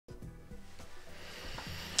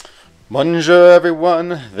Bonjour everyone,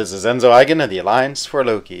 this is Enzo Eigen of the Alliance for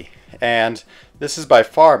Loki, and this is by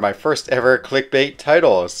far my first ever clickbait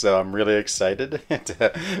title, so I'm really excited to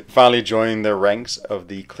finally join the ranks of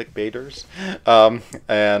the clickbaiters.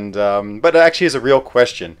 But it actually is a real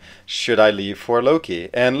question: should I leave for Loki?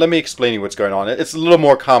 And let me explain you what's going on. It's a little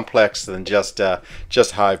more complex than just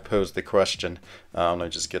how I've posed the question. Let me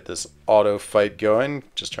just get this auto fight going.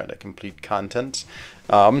 Just trying to complete content.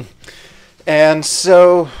 And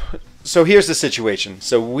so here's the situation.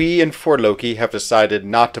 So we in For Loki have decided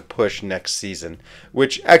not to push next season,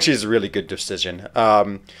 which actually is a really good decision.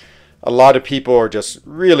 A lot of people are just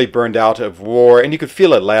really burned out of war, and you could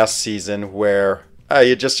feel it last season where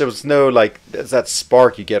there was no, like, that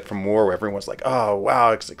spark you get from war where everyone's like, oh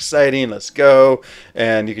wow, it's exciting, let's go,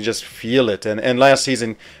 and you can just feel it. And last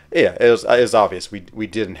season, yeah, it was obvious we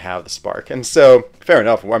didn't have the spark. And so fair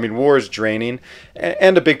enough. I mean, war is draining,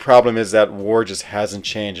 and a big problem is that war just hasn't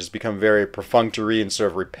changed. It's become very perfunctory and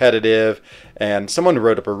sort of repetitive. And someone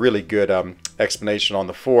wrote up a really good explanation on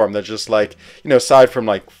the forum. They're just like, aside from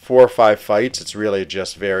like 4 or 5 fights, it's really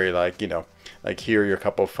just very like here are your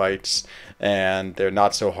couple fights, and they're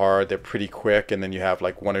not so hard, they're pretty quick, and then you have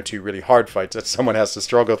like 1 or 2 really hard fights that someone has to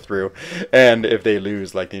struggle through, and if they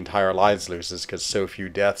lose, like the entire alliance loses because so few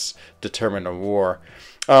deaths determine a war.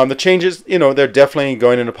 The changes, they're definitely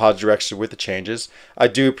going in a positive direction with the changes. I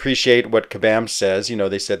do appreciate what Kabam says.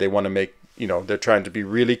 They said they want to make, they're trying to be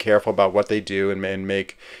really careful about what they do and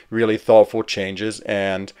make really thoughtful changes.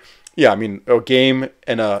 And yeah, I mean, a game,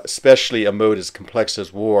 and especially a mode as complex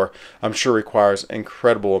as war, I'm sure requires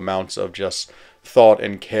incredible amounts of just thought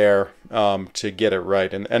and care to get it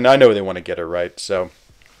right. And I know they want to get it right. So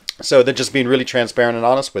they're just being really transparent and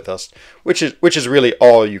honest with us, which is really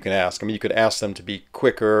all you can ask. I mean, you could ask them to be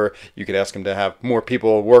quicker, you could ask them to have more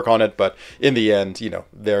people work on it, but in the end,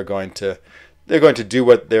 they're going to do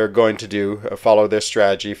what they're going to do, follow their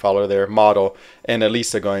strategy, follow their model, and at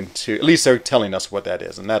least they're telling us what that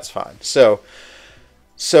is, and that's fine. So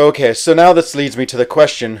okay, so now this leads me to the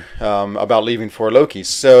question about leaving For Loki.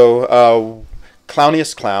 So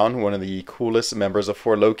Clowniest Clown, one of the coolest members of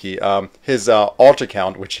For Loki, his alt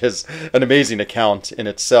account, which is an amazing account in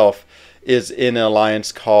itself, is in an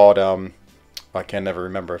alliance called I can never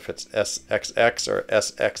remember if it's SXX or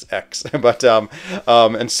SXX, but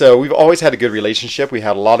and so we've always had a good relationship. We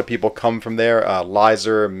had a lot of people come from there.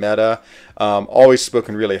 Lizer, Meta, always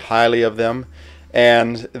spoken really highly of them,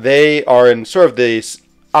 and they are in sort of the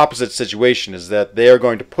opposite situation, is that they are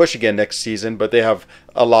going to push again next season, but they have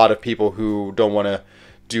a lot of people who don't want to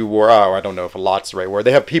do war. Oh, I don't know if a lot's the right word.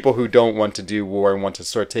 They have people who don't want to do war and want to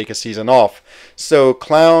sort of take a season off. So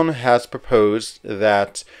Clown has proposed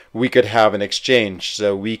that we could have an exchange.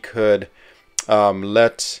 So we could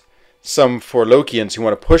let some For Lokians who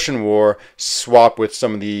want to push in war swap with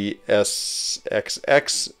some of the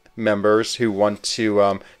SXX members who want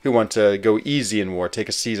to go easy in war, take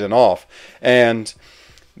a season off, and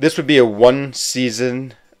this would be a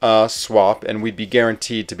 1-season swap, and we'd be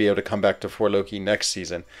guaranteed to be able to come back to For Loki next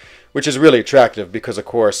season, which is really attractive because, of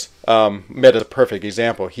course, Meta is a perfect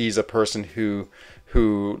example. He's a person who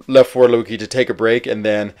left For Loki to take a break and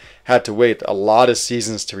then had to wait a lot of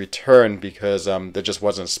seasons to return because there just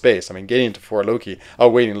wasn't space. I mean, getting into For Loki, our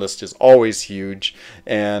waiting list is always huge,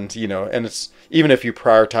 and and it's, even if you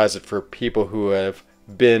prioritize it for people who have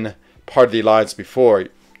been part of the alliance before,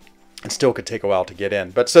 it still could take a while to get in.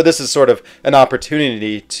 But so this is sort of an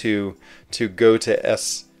opportunity to go to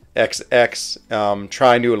SXX,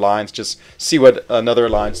 try new alliance, just see what another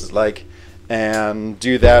alliance is like, and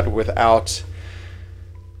do that without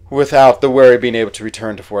the worry of being able to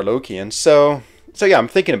return to For Loki. And so yeah, I'm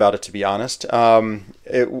thinking about it, to be honest.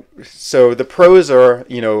 So the pros are,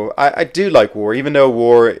 I do like war, even though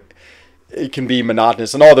war, it can be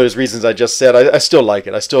monotonous, and all those reasons I just said, I still like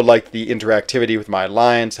it. I still like the interactivity with my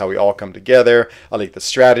alliance, how we all come together. I like the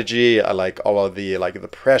strategy. I like all of the the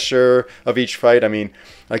pressure of each fight. I mean,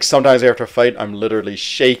 like sometimes after a fight, I'm literally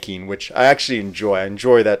shaking, which I actually enjoy. I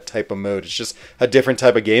enjoy that type of mode. It's just a different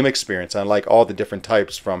type of game experience. I like all the different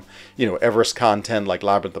types, from Everest content like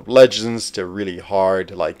Labyrinth of Legends to really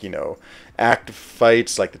hard active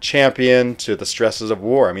fights like the Champion, to the stresses of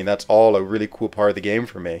war. I mean, that's all a really cool part of the game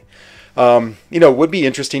for me. Would be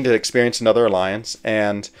interesting to experience another alliance,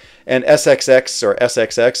 and SXX or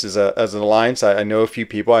SXX is as an alliance. I know a few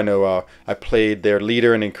people. I know I played their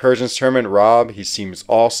leader in Incursions tournament, Rob. He seems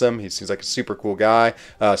awesome. He seems like a super cool guy.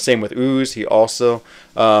 Same with Ooze. He also,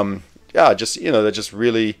 they just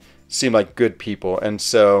really seem like good people, and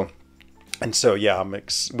so yeah,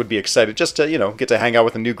 would be excited just to get to hang out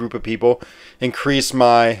with a new group of people, increase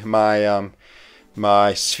my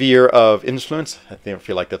my sphere of influence. I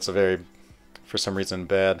feel like that's a very, for some reason,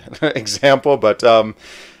 bad example, but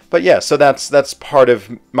yeah, so that's part of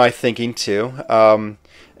my thinking too.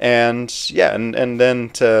 And yeah, and then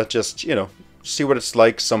to just, you know, see what it's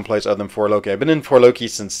like someplace other than Forloki. I've been in Forloki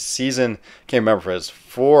since season, can't remember if it's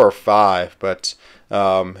 4 or 5, but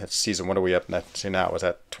it's season, what are we up to now? Was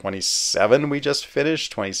that 27 we just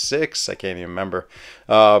finished? 26? I can't even remember.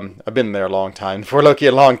 I've been there a long time, Forloki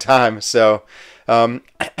a long time, so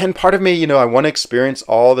and part of me, you know, I want to experience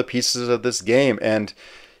all the pieces of this game, and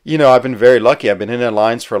you know, I've been very lucky. I've been in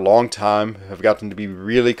Alliance for a long time. I've gotten to be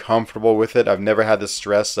really comfortable with it. I've never had the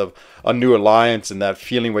stress of a new Alliance and that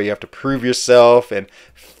feeling where you have to prove yourself and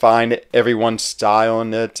find everyone's style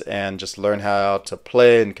in it and just learn how to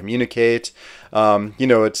play and communicate. You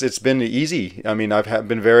know, it's been easy. I mean,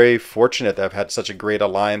 been very fortunate that I've had such a great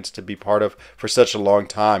Alliance to be part of for such a long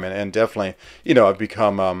time, and definitely, you know, I've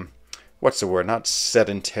become what's the word? Not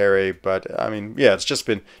sedentary, but I mean, yeah, it's just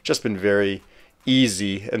been very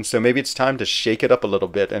easy, and so maybe it's time to shake it up a little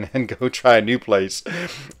bit and go try a new place.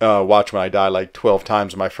 Watch when I die like 12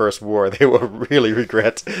 times in my first war. They will really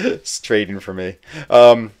regret trading for me.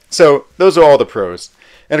 So those are all the pros,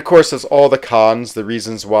 and of course there's all the cons, the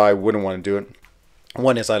reasons why I wouldn't want to do it.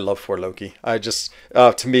 One is I love Forloki. I just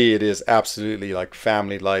to me it is absolutely like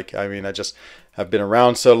family like. I mean, I've been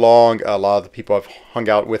around so long. A lot of the people I've hung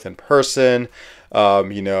out with in person.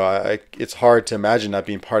 You know, it's hard to imagine not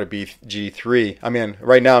being part of BG3. I mean,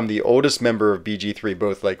 right now I'm the oldest member of BG3,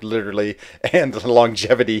 both like literally and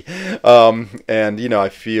longevity. And you know, I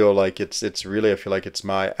feel like it's really, I feel like it's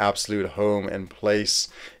my absolute home and place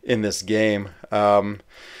in this game.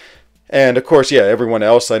 And of course, yeah, everyone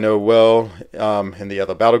else I know well in the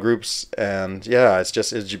other battle groups, and yeah,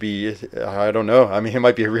 it'd be, I don't know. I mean, it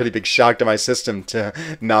might be a really big shock to my system to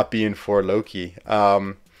not be in Forloki.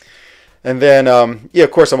 And then, yeah,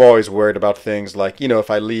 of course, I'm always worried about things like, you know,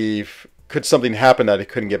 if I leave, could something happen that I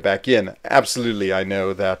couldn't get back in? Absolutely, I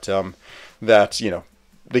know that, you know,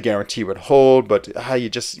 the guarantee would hold, but you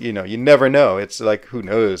just, you know, you never know. It's like, who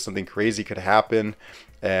knows? Something crazy could happen,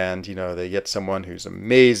 and, you know, they get someone who's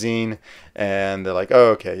amazing, and they're like,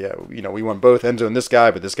 oh, okay, yeah, you know, we want both Enzo and this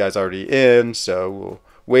guy, but this guy's already in, so we'll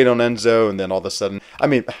wait on Enzo, and then all of a sudden, I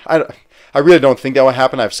mean, I really don't think that will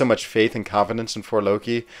happen. I have so much faith and confidence in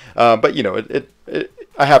Forloki. But, you know,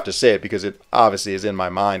 I have to say it because it obviously is in my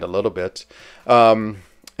mind a little bit. And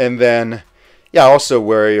then, yeah, I also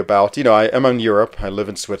worry about, you know, I'm in Europe. I live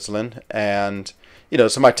in Switzerland. And, you know,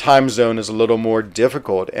 so my time zone is a little more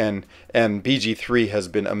difficult. And BG3 has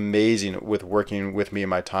been amazing with working with me in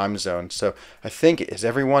my time zone. So I think, is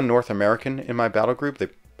everyone North American in my battle group?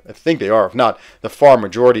 I think they are. If not, the far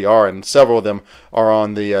majority are, and several of them are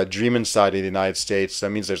on the Dreamin' side of the United States. That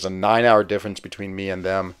means there's a 9-hour difference between me and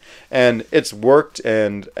them, and it's worked.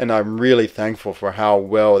 And I'm really thankful for how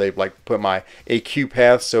well they've like put my AQ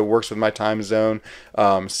path so it works with my time zone.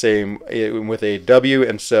 Same with AW,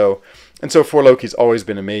 and so Forloki's always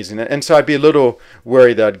been amazing. And so I'd be a little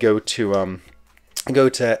worried that I'd go to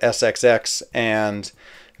SXX and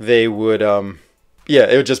they would yeah,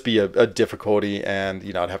 it would just be a difficulty, and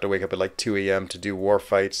you know, I'd have to wake up at like 2 a.m. to do war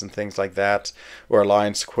fights and things like that, or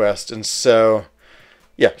Alliance Quest, and so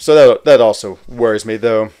yeah, so that also worries me,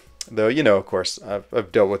 though you know, of course,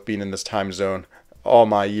 I've dealt with being in this time zone all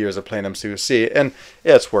my years of playing MCOC, and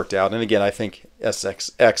yeah, it's worked out. And again, I think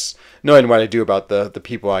SXX, knowing what I do about the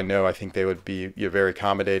people I know, I think they would be very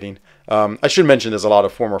accommodating. I should mention there's a lot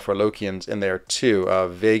of former Forlokians in there too.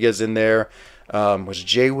 Vega's in there. Was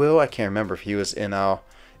Jay Will? I can't remember if he was in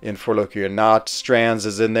Forloki or not. Strands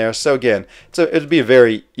is in there. So again, it'd be a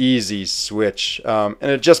very easy switch, and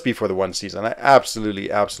it'd just be for the one season. I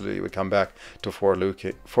absolutely would come back to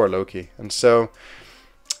Forloki. And so,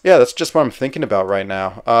 yeah, that's just what I'm thinking about right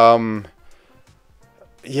now.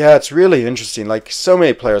 Yeah, it's really interesting. Like, so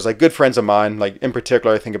many players, like good friends of mine, like in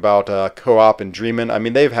particular, I think about Co-op and Dreamin'. I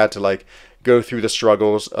mean, they've had to like go through the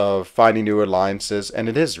struggles of finding new alliances, and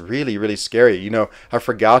it is really, really scary. You know, I've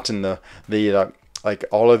forgotten the like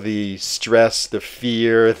all of the stress, the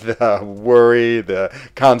fear, the worry, the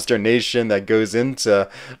consternation that goes into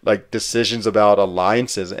like decisions about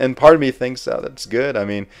alliances. And part of me thinks that's good. I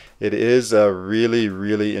mean, it is a really,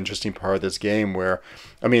 really interesting part of this game where,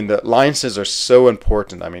 I mean, the alliances are so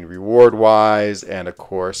important. I mean, reward-wise, and of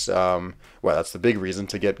course, well, that's the big reason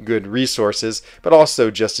to get good resources, but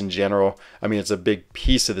also just in general. I mean, it's a big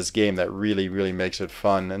piece of this game that really, really makes it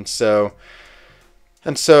fun. And so,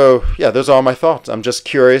 yeah, those are all my thoughts. I'm just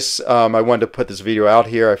curious. I wanted to put this video out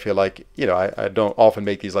here. I feel like, you know, I don't often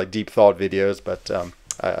make these like deep thought videos, but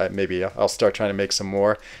maybe I'll start trying to make some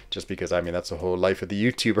more, just because I mean that's the whole life of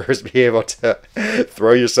the YouTubers, be able to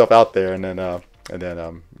throw yourself out there and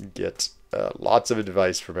then get lots of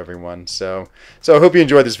advice from everyone. So I hope you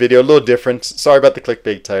enjoyed this video. A little different. Sorry about the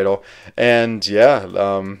clickbait title. And yeah,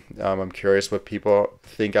 I'm curious what people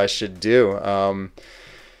think I should do.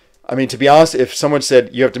 I mean, to be honest, if someone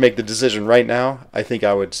said you have to make the decision right now, I think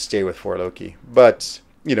I would stay with ForLoki. But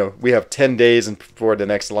you know, we have 10 days before the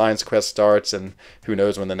next Lion's Quest starts, and who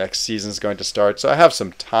knows when the next season is going to start. So I have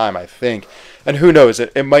some time, I think. And who knows,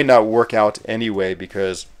 it might not work out anyway,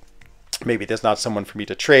 because maybe there's not someone for me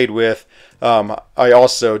to trade with. I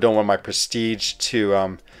also don't want my prestige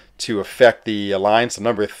to affect the alliance. I'm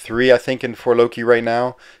number 3, I think, in ForLoki right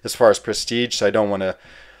now as far as prestige. So I don't want to,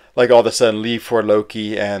 like, all of a sudden leave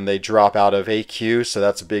ForLoki and they drop out of AQ. So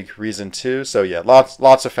that's a big reason too. So yeah,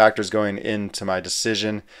 lots of factors going into my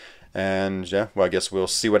decision. And yeah, well, I guess we'll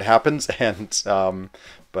see what happens. And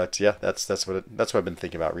but yeah, that's what I've been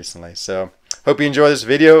thinking about recently. So hope you enjoy this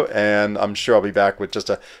video, and I'm sure I'll be back with just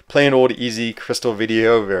a plain old easy crystal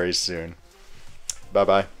video very soon. Bye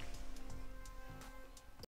bye.